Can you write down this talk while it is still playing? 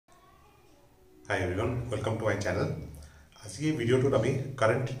Hi everyone, welcome to my channel. আজি এই ভিডিঅ'টোত আমি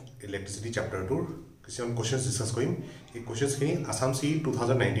কারেন্ট ইলেক্ট্ৰিচিটি চেপ্টাৰটোৰ কিছুমান কোৱেশ্চনছ ডিসকাস কৰিম। এই কোৱেশ্চনছখিনি আসাম CEE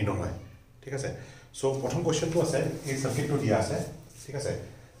 2019 হয়। ঠিক আছে। সো প্ৰথম কোৱেশ্চনটো আছে এই সাৰ্কিটটো দিয়া আছে। ঠিক আছে।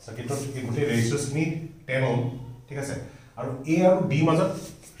 সাৰ্কিটৰ এই গোটেই ৰেজিস্ট্যান্সখিনি 10 ওহম। ঠিক আছে। আৰু A আৰু D মাজত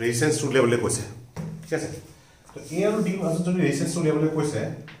ৰেজিস্ট্যান্সটো উলিয়াবলৈ কৈছে। ঠিক আছে। তো A আৰু D মাজত যদি ৰেজিস্ট্যান্সটো উলিয়াবলৈ কৈছে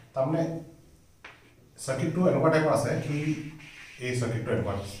তাৰমানে সাৰ্কিটটো এনেকুৱা টাইপৰ আছে কি এই সাৰ্কিটটো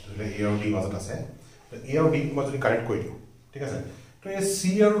এনেকুৱা ধৰিলে A আৰু D মাজত আছে তো A আৰু D মই যদি কানেক্ট কৰি দিওঁ ঠিক আছে তো এই C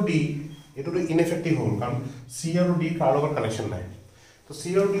আৰু D এটোটো ইনএফেক্টিভ হ'ল কাৰণ C আৰু D কাৰো লগত কানেকশ্যন নাই তো C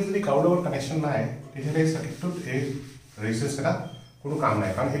আৰু D যদি কাৰো লগত কানেকশ্যন নাই তেতিয়াহ'লে এই সাৰ্কিটটোত এই ৰেজিস্ট্যান্স এটা কোনো কাম নাই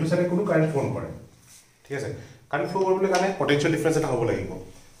কাৰণ এইটো সাইডে কোনো কাৰেন্ট ফ্লো নকৰে ঠিক আছে কাৰেন্ট ফ্লো কৰিবলৈ কাৰণে পটেনশিয়াল ডিফাৰেন্স এটা হ'ব লাগিব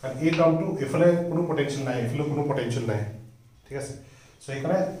কাৰণ এই টাৰ্মটো এফালে কোনো পটেনশিয়াল নাই এফালে কোনো পটেনশিয়াল নাই ঠিক আছে সো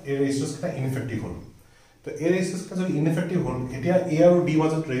এইকাৰণে এই ৰেজিস্ট্যান্সটা ইনএফেক্টিভ হ'ল তো এই ৰেজিস্ট্যান্সটা যদি ইনএফেক্টিভ হ'ল এতিয়া A আৰু D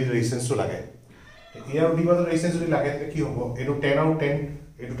মাজত ৰেজিস্ট্যান্সটো লাগে A আৰু D মাজত ৰেজিস্ট্যান্স যদি লাগে তেতিয়া কি হ'ব এটো 10 আৰু 10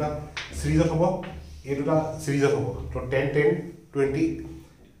 এই দুটা সিৰিজত হ'ব এই দুটা সিৰিজত হ'ব তো 10 10 20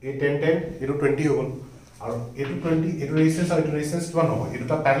 এই 10 10 এটো 20 হৈ গ'ল আৰু এটো 20 এটো ৰেজিস্ট্যান্স আৰু এটো ৰেজিস্ট্যান্স কিমান হ'ব এই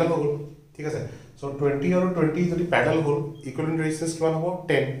দুটা প্যাৰালাল হৈ গ'ল ঠিক আছে সো 20 আৰু 20 যদি প্যাৰালাল হ'ল ইকুইভ্যালেন্ট ৰেজিস্ট্যান্স কিমান হ'ব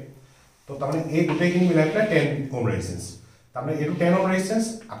 10 তো তাৰমানে এই গোটেইখিনি মিলাই পেলাই 10 ওহম ৰেজিস্ট্যান্স তাৰমানে এটো 10 ওহম ৰেজিস্ট্যান্স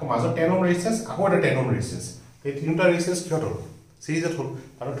আকৌ মাজত 10 ওহম ৰেজিস্ট্যান্স আকৌ এটা 10 ওহম ৰেজিস্ট্যান্স এই তিনিটা ৰেজিস্ট্যান্স কিহত হ'ল সিৰিজত হ'ল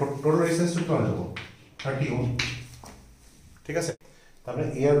আৰু টোটাল ৰেজিস্ট্যান্সটো কিমান হ'ব 30 ওহম ঠিক আছে তাৰমানে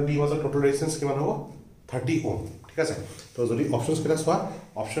A আৰু D মাজত টোটাল ৰেজিস্ট্যান্স কিমান হ'ব 30 ওহম ঠিক আছে তো যদি অপশনস কেইটা চোৱা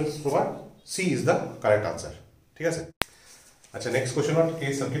অপশনস তোমাৰ C is the correct answer ঠিক আছে আচ্ছা নেক্সট কোৱেশ্চনত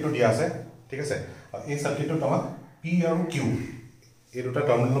এই সাৰ্কিটটো দিয়া আছে ঠিক আছে আৰু এই সাৰ্কিটটো আমাক P আৰু Q এই দুটা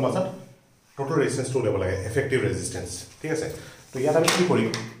টাৰ্মিনেলৰ মাজত টোটাল ৰেজিস্ট্যান্সটো উলিয়াব লাগে এফেক্টিভ ৰেজিস্ট্যান্স ঠিক আছে তো ইয়াত আমি কি কৰিম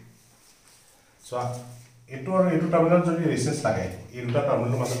চোৱা এটো আৰু এটো টাৰ্মিনেল যদি ৰেজিস্ট্যান্স লাগে এই দুটা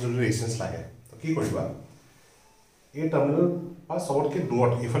টাৰ্মিনেলৰ মাজত যদি ৰেজিস্ট্যান্স লাগে তো কি কৰিবা এই টাৰ্মিনেল বা সবতকে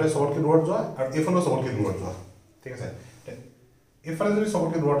দূৰত ইফালে সবতকে দূৰত যোৱা আৰু ইফালে সবতকে দূৰত যোৱা ঠিক আছে ইফালে যদি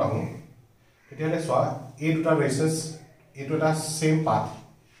সবতকে দূৰত আহোঁ তেতিয়াহ'লে চোৱা এই দুটা ৰেজিস্ট্যান্স এইটো এটা সেম পাথ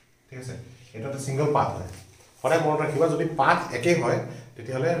ঠিক আছে এটা এটা সিঙ্গল পাথ হয় সদায় মনত ৰাখিবা যদি পাথ একে হয়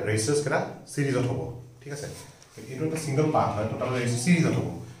তেতিয়াহ'লে ৰেজিস্ট্যান্স কেটা সিৰিজত হ'ব ঠিক আছে এইটো এটা সিঙ্গল পাথ হয় তো তাৰ সিৰিজত হ'ব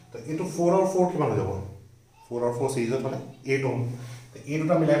তো এইটো 4 আৰু 4 কিমান হৈ যাব 4 আৰু 4 সিৰিজত মানে 8 ওহম তো এই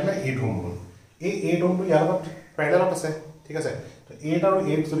দুটা মিলাই পেলাই 8 ওহম হ'ল এই 8 ওহমটো ইয়াৰ লগত প্যাৰালালত আছে ঠিক আছে তো 8 আৰু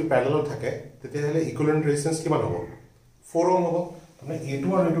 8 যদি প্যাৰালালত থাকে তেতিয়াহ'লে ইকুইভ্যালেন্ট ৰেজিস্ট্যান্স কিমান হ'ব 4 ওহম হ'ব মানে এইটো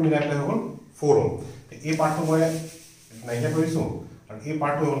আৰু এইটো মিলাই পেলাই হ'ল 4 ওহম তো এই পাৰ্টটো মই নাইকিয়া কৰিছোঁ আৰু এই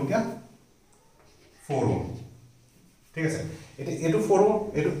পাৰ্টটো হ'ল এতিয়া 4 ওহম ঠিক আছে এইটো 4 ওহম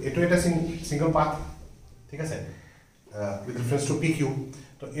এইটো এটা সিঙ্গল পাথ ঠিক আছে with reference to PQ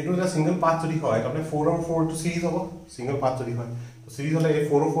তো এইটো এটা সিঙ্গল পাথ যদি হয় তাহলে 4 আৰু 4 টু সিরিজ হ'ব সিঙ্গল পাথ যদি হয় তো সিরিজ হলে এই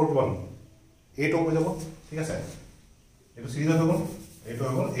 4 আৰু 4 কিমান 8 ওহম হৈ যাব ঠিক আছে এইটো সিরিজ হৈ গ'ল এইটো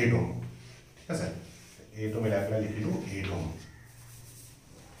হৈ গ'ল 8 ওহম ঠিক আছে এইটো মিলাই পেলাই লিখিলোঁ 8 ওহম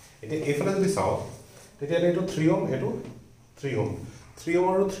এতিয়া এইফালে যদি চাওঁ তেতিয়াহ'লে এইটো 3 ওহম এইটো 3 ওহম 3 ওহম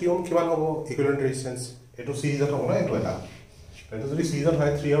আৰু 3 ওহম কিমান হ'ব ইকুইভ্যালেন্ট ৰেজিস্ট্যান্স এইটো সিৰিজত হ'ব না এইটো এটা এইটো যদি সিৰিজত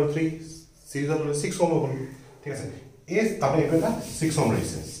হয় 3 আৰু 3 সিৰিজত হলে 6 ওহম হ'ব ঠিক আছে এই তাৰমানে এইটো এটা 6 ওহম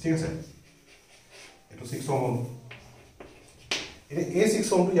ৰেজিস্ট্যান্স ঠিক আছে এইটো 6 ওহম এটা এই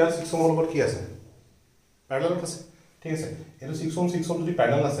 6 ওহমটো ইয়াৰ 6 ওহমৰ লগত কি আছে প্যাৰালালত আছে ঠিক আছে এইটো 6 ওহম যদি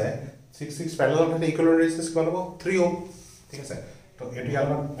প্যাৰালাল আছে 6 6 প্যাৰালালত হলে ইকুইভ্যালেন্ট ৰেজিস্ট্যান্স কিমান হ'ব 3 ওহম ঠিক আছে তো এইটো ইয়াৰ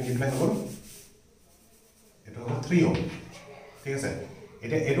লগত মিলিপ্লাই হ'ব এইটো হ'ব 3 ওহম ঠিক আছে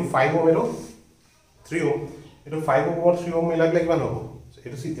এটা এইটো 5 ওহম এইটো 3 ওহম এইটো 5 ওহম আৰু 3 ওহম মিলাই পেলাই কিমান হ'ব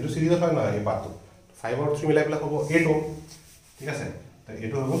এইটো সিৰিজত হয় না এই পাথটো 5 আৰু 3 মিলাই পেলাই হ'ব 8 ওহম ঠিক আছে তো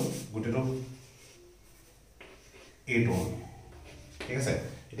এইটো হ'ব গোটেটো 8 ওহম ঠিক আছে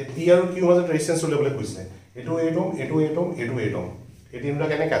এতিয়া P আৰু Q মাজত ৰেজিস্ট্যান্স উলিয়াবলৈ কৈছে এইটো 8 ওহম এইটো 8 ওহম এইটো 8 ওহম এই তিনিটা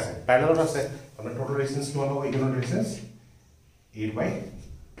কেনেকৈ আছে প্যাৰালালত আছে মানে টোটাল ৰেজিস্ট্যান্স কিমান হ'ব ইকুইভ্যালেন্ট ৰেজিস্ট্যান্স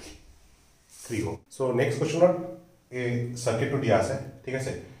 8/3 ওহম সো নেক্সট কোৱেশ্চনত এই সাৰ্কিটটো দিয়া আছে ঠিক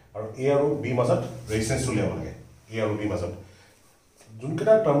আছে আৰু A আৰু B মাজত ৰেজিস্ট্যান্স উলিয়াব লাগে A আৰু B মাজত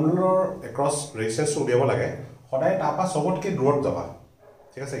যোনকেইটা টাৰ্মিনেলৰ এক্ৰছ ৰেজিস্ট্যান্স উলিয়াব লাগে সদায় তাৰপৰা সবতকে দূৰত যাবা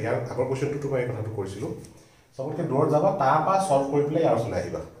ঠিক আছে ইয়াৰ আগৰ কোৱেশ্চনটো মই এই কথাটো কৰিছিলোঁ সবতকে দূৰত যাবা তাৰপৰা সলভ কৰি পেলাই ইয়াৰ ওচৰলৈ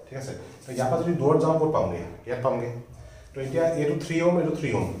আহিবা ঠিক আছে তো ইয়াৰ পৰা যদি দূৰত যাওঁ ক'ত পামগৈ ইয়াত পামগৈ তো এতিয়া এইটো 3 ওহম এইটো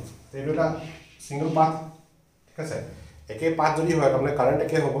 3 ওহম এইটো এটা সিঙ্গল পাথ ঠিক আছে একে পাথ যদি হয় তাৰমানে কাৰেন্ট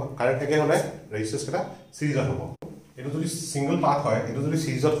একে হ'ব কাৰেন্ট একে হ'লে ৰেজিস্ট্যান্স কেটা সিরিজত হ'ব এইটো যদি সিঙ্গল পাথ হয় এইটো যদি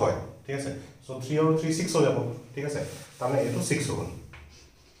সিরিজত হয় ঠিক আছে সো 3 আৰু 3 6 হৈ যাব ঠিক আছে তাৰমানে এইটো 6 হ'ব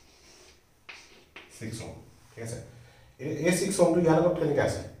 6 ওহম ঠিক আছে এই 6 ওহমটো ইয়াৰ লগত কেনেকৈ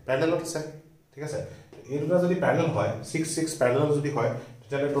আছে প্যাৰালালত আছে ঠিক আছে এই দুটা যদি প্যাৰালাল হয় 6 6 প্যাৰালাল যদি হয়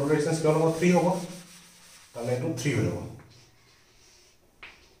তেতিয়াহ'লে টোটেল ৰেজিষ্টেন্স কিমান হ'ব 3 হ'ব তাৰমানে এইটো 3 হৈ যাব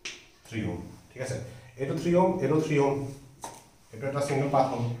 3 ওম ঠিক আছে এইটো 3 ওম এইটো 3 ওম এইটো এটা সিঙ্গেল পাথ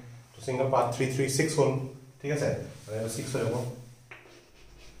হ'ল তো সিঙ্গেল পাথ 3 3 6 হ'ল ঠিক আছে আৰু এইটো 6 হৈ যাব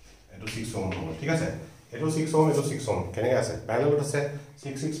এইটো 6 ওম হ'ব ঠিক আছে এইটো 6 ওম এইটো 6 ওম কেনেকৈ আছে প্যাৰেলেলত আছে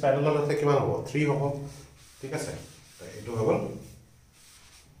 6 6 প্যাৰেলেলত আছে কিমান হ'ব 3 হ'ব ঠিক আছে এইটো হৈ গ'ল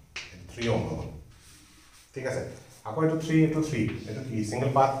 3 ওম হ'ব ঠিক আছে আকৌ এইটো 3 এইটো 3 এইটো কি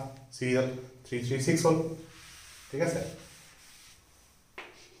সিঙ্গেল পাথ সিরিয়াল 3 3 6 হ'ল ঠিক আছে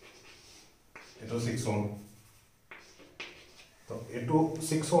এইটো 6 ওম তো এইটো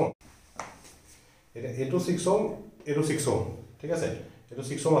 6 ওম এইটো 6 ওম এইটো 6 ওম ঠিক আছে এইটো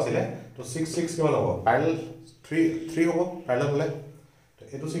 6 ওম আছিলে তো 6 6 কিমান হ'ব প্যাৰেলেল 3 হ'ব প্যাৰেলেল হ'লে তো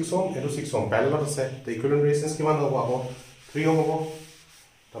এইটো 6 ওম এইটো 6 ওম প্যাৰেলেলত আছে তো ইকুইভ্যালেন্ট ৰেজিষ্টেন্স কিমান হ'ব আকৌ 3 ওম হ'ব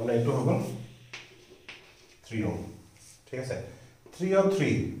তাৰমানে এইটো হৈ গ'ল 3 ওম ঠিক আছে 3 আৰু 3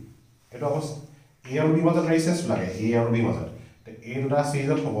 এইটো আকৌ এ আৰু বি মাজত ৰেজিষ্টেন্স লাগে এ আৰু বি মাজত তো এই দুটা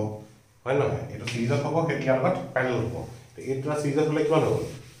সিৰিজত হ'ব হয় নহয় এইটো সিৰিজত হ'ব সেইটো ইয়াৰ লগত প্যাৰেলেল হ'ব তো এই দুটা সিৰিজত হ'লে কিমান হ'ব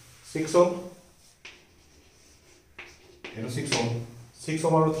 6 ওম এইটো 6 ওম 6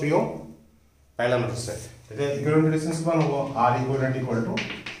 ওম আৰু 3 ওম প্যাৰেলেলত আছে তেতিয়া ইকুইভ্যালেন্ট ৰেজিষ্টেন্স কিমান হ'ব R equivalent equal to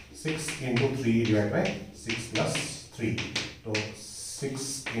 6 into 3 divided by 6 plus 3 তো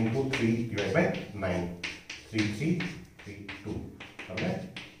 6 into 3 divided by 9 3 3 3 2 তাৰমানে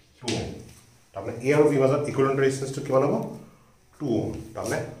 2 ওম তাৰমানে A আৰু B মাজত ইকুইভ্যালেন্ট ৰেজিষ্টেন্সটো কিমান হ'ব 2 ওম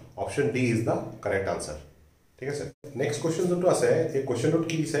তাৰমানে option D is the correct answer ঠিক আছে নেক্সট কোৱেশ্চন যোনটো আছে এই কোৱেশ্চনটোত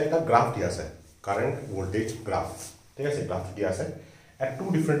কি দিছে এটা গ্ৰাফ দিয়া আছে কাৰেন্ট ভোল্টেজ গ্ৰাফ ঠিক আছে গ্ৰাফ দিয়া আছে at two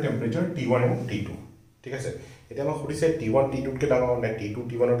different temperature T1 and T2 ঠিক আছে এতিয়া মই সুধিছে T1 T2 কে ডাঙৰ নে T2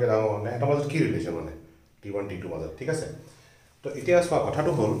 T1 কে ডাঙৰ নে এটা মাজত কি ৰিলেচন মানে T1 T2 মাজত ঠিক আছে তো এতিয়া চোৱা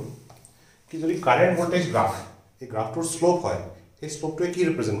কথাটো হ'ল কি যদি কাৰেন্ট ভোল্টেজ গ্ৰাফ এই গ্ৰাফটোৰ স্লোপ হয় এই স্লোপটোৱে কি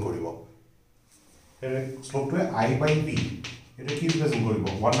ৰিপ্ৰেজেন্ট কৰিব এই স্লোপটোৱে I by B এটা কি ৰিপ্ৰেজেন্ট কৰিব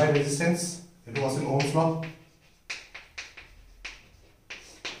 1 by ৰেজিষ্টেন্স এটো আছিল ওহমছ ল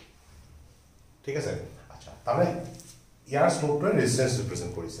ঠিক আছে আচ্ছা তাহলে ইয়াৰ স্লোপটো ৰেজিষ্টেন্স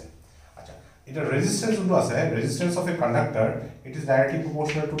ৰিপ্ৰেজেন্ট কৰিছে আচ্ছা এটা ৰেজিষ্টেন্স যোনটো আছে resistance of A conductor it is directly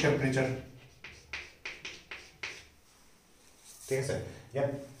প্ৰপৰ্শনাল two temperature ঠিক আছে ইয়াত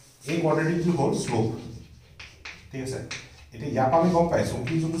এই কোৱান্টিটিটো হ'ল স্লোপ ঠিক আছে এটা ইয়াৰ আমি গম পাইছো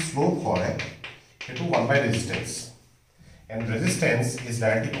কি যোনটো স্লোপ হয় সেইটো 1 by resistance and resistance is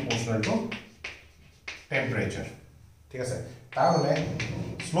directly proportional to temperature ঠিক আছে তাৰ মানে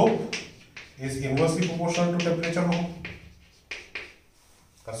slope is inversely proportional to temperature ho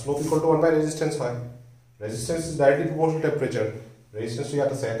ka slope equal to 1 by resistance hoy resistance is directly proportional to temperature resistance to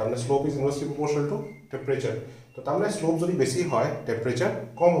yata se tamne slope is inversely proportional to temperature to tamne slope jodi beshi hoy temperature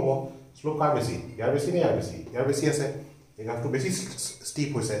kom hobo slope ka beshi yar beshi ase e graph to beshi steep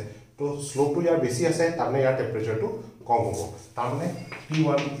hoise to slope to yar beshi ase tamne yar temperature to kom hobo tamne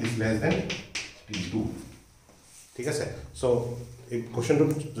T1 is less than T2 ঠিক আছে so এই কোশ্চেনটো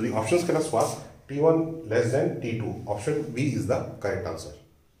যদি options কেটা সোয়া T1 less than T2 option B is the correct answer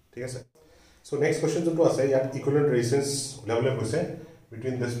ঠিক আছে so next question যোনটো আছে ইয়াত ইকুইভ্যালেন্ট ৰেজিষ্টেন্স উলাবলে কৈছে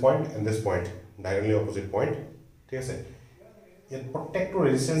between this point and this point diagonally opposite point ঠিক আছে ইয়াত প্ৰত্যেকটো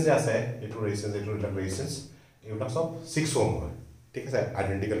ৰেজিষ্টেন্স যে আছে এটো ৰেজিষ্টেন্স এইটা সব 6 ওহম হয় ঠিক আছে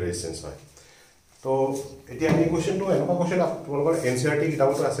আইডেন্টিক্যাল ৰেজিষ্টেন্স হয় তো এতিয়া এই কোশ্চেনটো এনেকুৱা কোশ্চেন আপোনালোকৰ এনসিআৰটি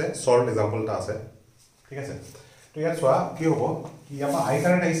কিতাবত আছে শৰ্ট এক্সাম্পল এটা আছে ঠিক আছে তো ইয়াত চোৱা কি হ'ব কি ইয়াৰ আই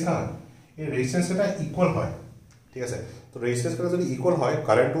কাৰেন্ট আহিছে না এই ৰেজিষ্টেন্স এটা ইকুয়াল হয় ঠিক আছে তো ৰেজিষ্টেন্স এটা যদি ইকুয়াল হয়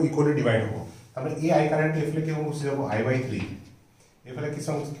কাৰেন্টটো ইকুয়ালি ডিভাইড হ'ব তাৰমানে এই আই কাৰেন্ট এফলে কি হ'ব গুচি যাব I/3 এফলে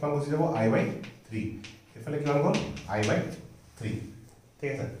কিমান গুচি যাব I/3 এফলে কিমান হ'ল I/3 ঠিক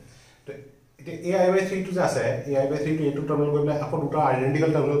আছে তো এটা এই I/3 টো যে আছে এই I/3 টো এটো টার্মিনাল গৈ পেলাই আকৌ দুটা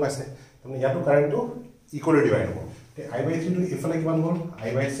আইডেন্টিক্যাল টার্মিনাল পাইছে তাৰমানে ইয়াটো কাৰেন্টটো ইকুয়ালি ডিভাইড হ'ব তে I/3 টো এফলে কিমান হ'ল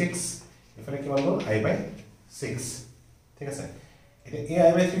I/6 এফলে কিমান হ'ল I/6 ঠিক আছে এটা এই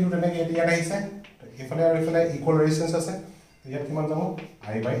I/3 টো তেনেকে ইয়াত আহিছে এফলে আৰু এফলে ইকুয়াল ৰেজিষ্টেন্স আছে ইয়াত কিমান যাব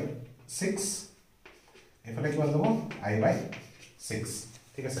I/6 এফলে কিমান যাব I/6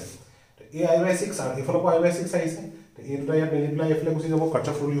 ঠিক আছে তো এই I/6 আৰু এফলে I/6 আহিছে তো এই দুটা ইয়াত মিলিপ্লাই এফলে গুচি যাব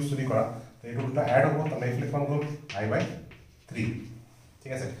কাটঅফ রুল ইউজ যদি কৰা তো এই দুটা এড হ'ব তাহলে এফলে কিমান গ'ল I/3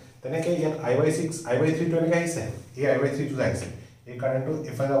 ঠিক আছে তেনেকে ইয়াত I/6 I/3 টো এনেকে আহিছে এই I/3 টো আহিছে এই কাৰেন্টটো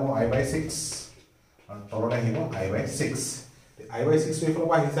এফলে যাব I/6 আৰু তললৈ আহিব I/6 I/6 টো এফলে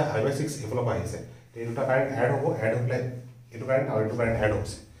আহিছে I/6 এফলে আহিছে এই দুটা কারেন্ট এড হ'ব এড হলে এটো কারেন্ট আৰু এটো কারেন্ট এড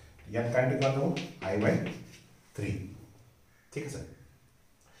হৈছে ইয়াত কারেন্ট কিমান হ'ব I/3 ঠিক আছে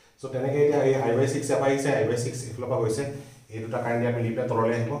সো তেনেকে এটা এই I/6 এপা আহিছে I/6 এফলে হৈছে এই দুটা কারেন্ট ইয়াত মিলি পেলাই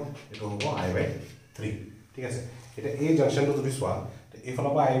তললৈ আহিব এটো হ'ব I/3 ঠিক আছে এটা এই জংশনটো যদি সোৱা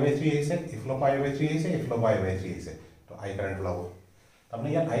এইফালৰ পৰা I/3 আহিছে, এইফালৰ পৰা I/3 আহিছে, এইফালৰ পৰা I/3 আহিছে। তো I কাৰেণ্ট ওলাব। তাৰমানে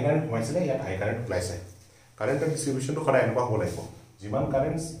ইয়াত I কাৰেণ্ট সোমাইছিলে, ইয়াত I কাৰেণ্ট ওলাইছে। কাৰেণ্টৰ ডিষ্ট্ৰিবিউশ্যনটো সদায় এনেকুৱা হ'ব লাগিব। যিমান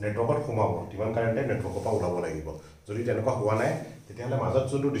কাৰেণ্ট নেটৱৰ্কত সোমাব, তিমান কাৰেণ্টে নেটৱৰ্কৰ পৰা ওলাব লাগিব। যদি তেনেকুৱা হোৱা নাই, তেতিয়াহ'লে মাজত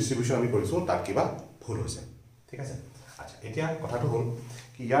যোনটো ডিষ্ট্ৰিবিউশ্যন আমি কৰিছোঁ, তাত কিবা ভুল হৈছে। ঠিক আছে? আচ্ছা, এতিয়া কথাটো হ'ল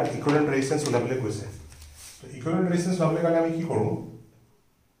কি ইয়াৰ ইকুইভেলেণ্ট ৰেজিষ্টেঞ্চ ওলাবলৈ কৈছে। তো ইকুইভেলেণ্ট ৰেজিষ্টেঞ্চ ওলাবলৈ কাৰণে আমি কি কৰোঁ,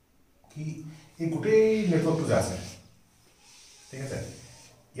 কি এই গোটেই নেটৱৰ্কটো যে আছে, ঠিক আছে,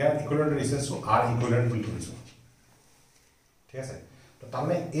 ইয়াৰ ইকুইভেলেণ্ট ৰেজিষ্টেঞ্চটো R ইকুইভেলেণ্ট বুলি ধৰিছোঁ। ঠিক আছে? তো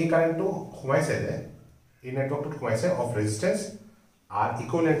তাৰমানে এই কাৰেণ্টটো সোমাইছে যে এই নেটৱৰ্কটোত সোমাইছে অফ ৰেজিষ্টেঞ্চ R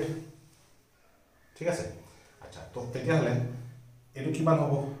ইকুইভেলেণ্ট। ঠিক আছে? আচ্ছা, তো তেতিয়াহ'লে এইটো কিমান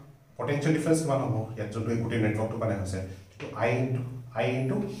হ'ব, পটেঞ্চিয়েল ডিফাৰেঞ্চ কিমান হ'ব, ইয়াত যোনটো এই গোটেই নেটৱৰ্কটো কাৰণে হৈছে, এইটো I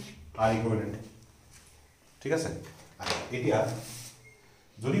ইনটু R ইকুইভেলেণ্ট। ঠিক আছে? আচ্ছা, এতিয়া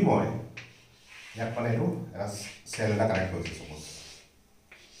যদি মই ইয়াত মানে এইটো এটা চেল এটা কানেক্ট কৰিছোঁ চাপ'জ,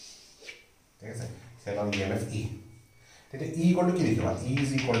 ঠিক আছে, চেলৰ EMF E, তেতিয়া E ইকুৱেল টু কি লিখিবা, E is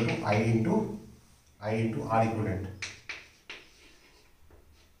equal to I into R equivalent,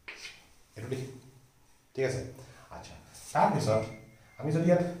 এইটো লিখি। ঠিক আছে? আচ্ছা, তাৰপিছত আমি যদি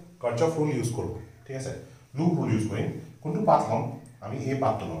ইয়াত কাৰ্চফ ৰুল ইউজ কৰোঁ, ঠিক আছে, লুপ ৰুল ইউজ কৰিম, কোনটো পাথ ল'ম, আমি এই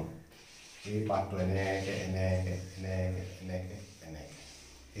পাথটো ল'ম, এই পাথটো এনেকৈ এনেকৈ এনেকৈ এনেকৈ এনেকৈ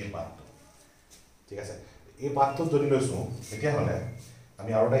এই পাথটো। ঠিক আছে? এই পাথটোত যদি লৈছোঁ, তেতিয়াহ'লে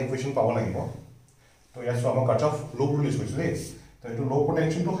আমি আৰু এটা ইকুৱেশ্যন পাব লাগিব। তো ইয়াত চোৱা, মই কাৰ্চফ লুপ ৰুল ইউজ কৰিছোঁ দেই। তো এইটো ল'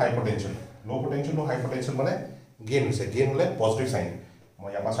 পটেঞ্চিয়েল টু হাই পটেঞ্চিয়েল, ল' পটেঞ্চিয়েল টু হাই পটেঞ্চিয়েল মানে গেইন হৈছে, গেইন হ'লে পজিটিভ চাইন, মই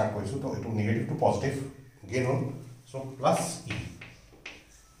ইয়াৰ পৰা ষ্টাৰ্ট কৰিছোঁ। তো এইটো নিগেটিভ টু পজিটিভ গেইন হ'ল, চ' প্লাছ E।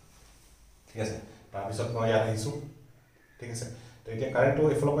 ঠিক আছে? তাৰপিছত মই ইয়াত আহিছোঁ। ঠিক আছে? তো এতিয়া কাৰেণ্টটো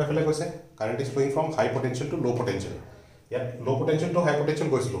এইফালৰ পৰা এইফালে গৈছে, current is flowing from high potential two ল' পটেঞ্চিয়েল। ইয়াত ল' পটেঞ্চিয়েল টু হাই পটেঞ্চিয়েল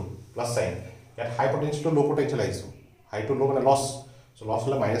গৈছিলোঁ, প্লাছ চাইন। ইয়াত হাই পটেঞ্চিয়েল টু ল' পটেঞ্চিয়েল আহিছোঁ, হাই টু ল' মানে লছ, চ' লছ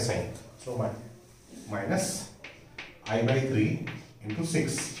হ'লে মাইনাছ চাইন, চ' minus I/3 into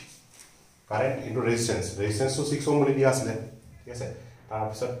 6 current into resistance, ৰেজিষ্টেঞ্চটো 6 Ω বুলি দিয়া আছিলে। ঠিক আছে?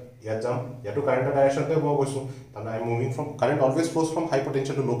 তাৰপিছত ইয়াত যাম, ইয়াতো কাৰেণ্টৰ ডাইৰেকশ্যনতে মই গৈছোঁ, তাৰমানে আই moving from, current always flows from high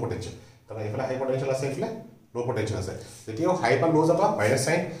potential two ল' পটেঞ্চিয়েল। তাৰমানে এইফালে হাই পটেঞ্চিয়েল আছে, এইফালে ল' পটেঞ্চিয়েল আছে। যেতিয়াও হাই পৰা ল' যাবা মাইনাছ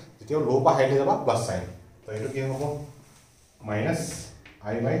চাইন, যেতিয়াও ল' পৰা হাইলৈ যাবা প্লাছ চাইন। তো এইটো কি হ'ব, minus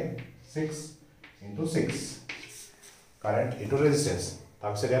I/6 into 6 current into resistance.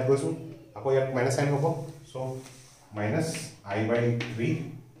 তাৰপিছত ইয়াত গৈছোঁ, আকৌ ইয়াত মাইনাছ চাইন হ'ব, চ' minus I/3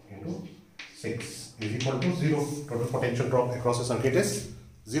 into 6 is equal to 0. Total potential drop across the circuit is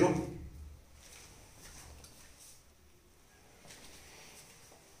 0.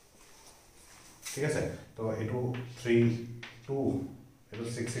 ঠিক আছে? তো এইটো 3 2 এইটো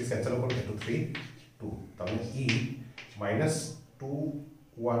 6 6 কেঞ্চেল হ'ব, এইটো 3 2, তাৰমানে E minus 2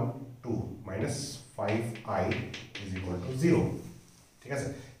 1 2 minus 5I is equal to 0. ঠিক আছে?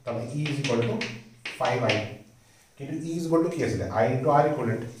 তাৰমানে E is equal to 5I, কিন্তু E is equal to কি আছিলে, I into R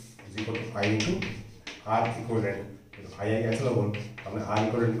equivalent is equal to I into R equivalent, I cancel হ'ব, তাৰমানে R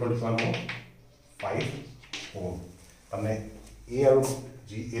equivalent কিমান হ'ব, 5 Ω। তাৰমানে A আৰু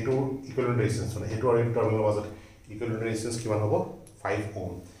G এইটো ইকুইভেলেণ্ট ৰেজিষ্টেঞ্চ, মানে এইটো আৰু এইটো টাৰ্মিনেলৰ মাজত ইকুইভেলেণ্ট ৰেজিষ্টেঞ্চ কিমান হ'ব, 5 Ω।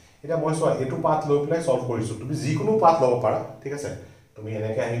 এতিয়া মই চোৱা, এইটো পাথ লৈ পেলাই সলভ কৰিছোঁ, তুমি যিকোনো পাথ ল'ব পাৰা। ঠিক আছে? তুমি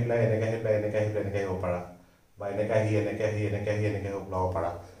এনেকৈ আহি পেলাই এনেকৈ আহি পেলাই এনেকৈ আহি পেলাই এনেকৈ আহিব পাৰা, বা এনেকৈ আহি এনেকৈ আহি এনেকৈ আহি এনেকৈ ওলাব পাৰা।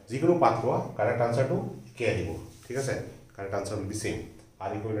 যিকোনো পাথ লোৱা, কাৰেক্ট আনচাৰটো একেই আহিব। ঠিক আছে? Correct answer will be same,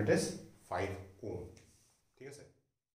 R equivalent is 5 Ω.